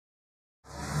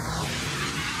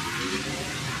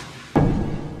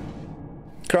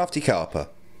Crafty Carper,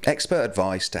 expert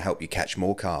advice to help you catch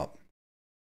more carp.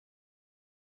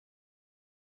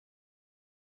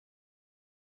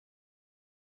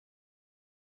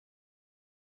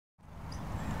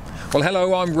 Well,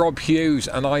 hello, I'm Rob Hughes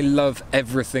and I love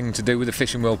everything to do with the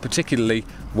fishing world, particularly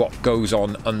what goes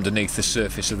on underneath the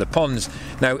surface of the ponds.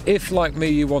 Now, if like me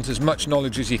you want as much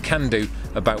knowledge as you can do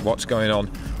about what's going on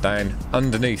down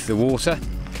underneath the water,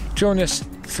 join us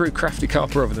through Crafty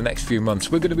Carper over the next few months.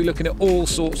 We're going to be looking at all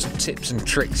sorts of tips and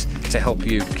tricks to help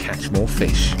you catch more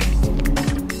fish.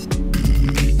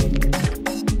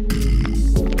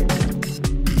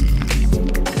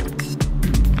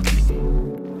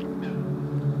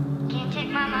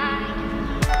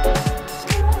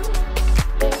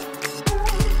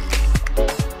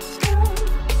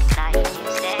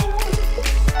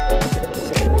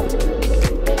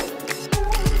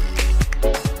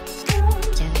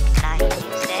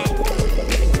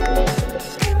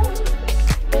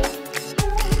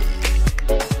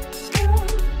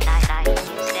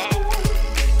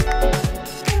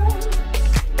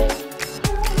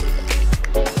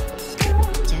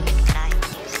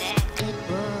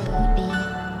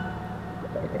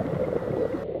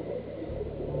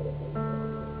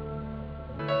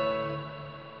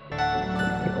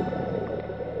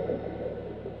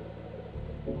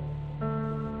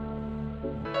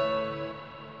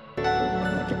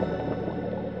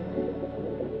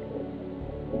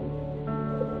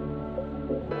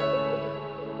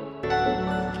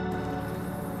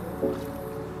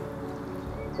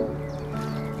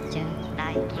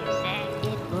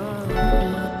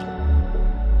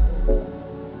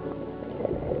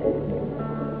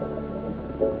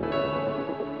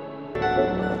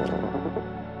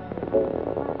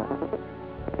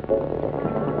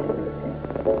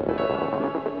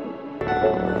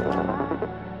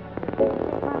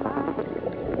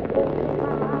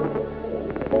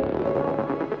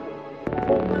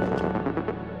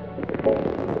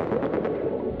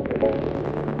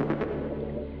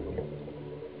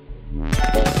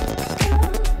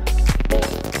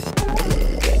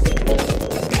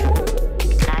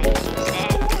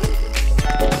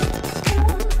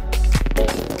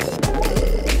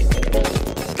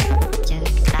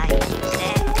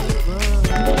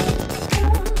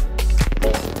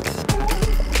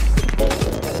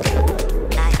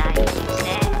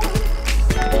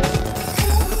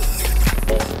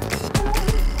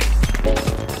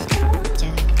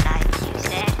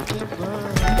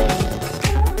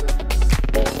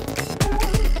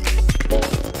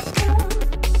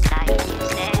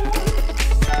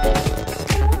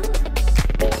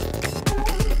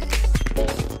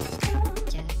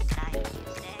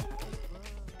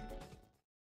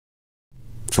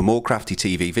 For more Crafty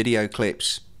TV video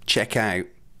clips, check out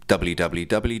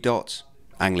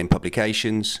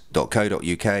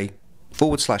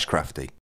www.anglingpublications.co.uk/crafty.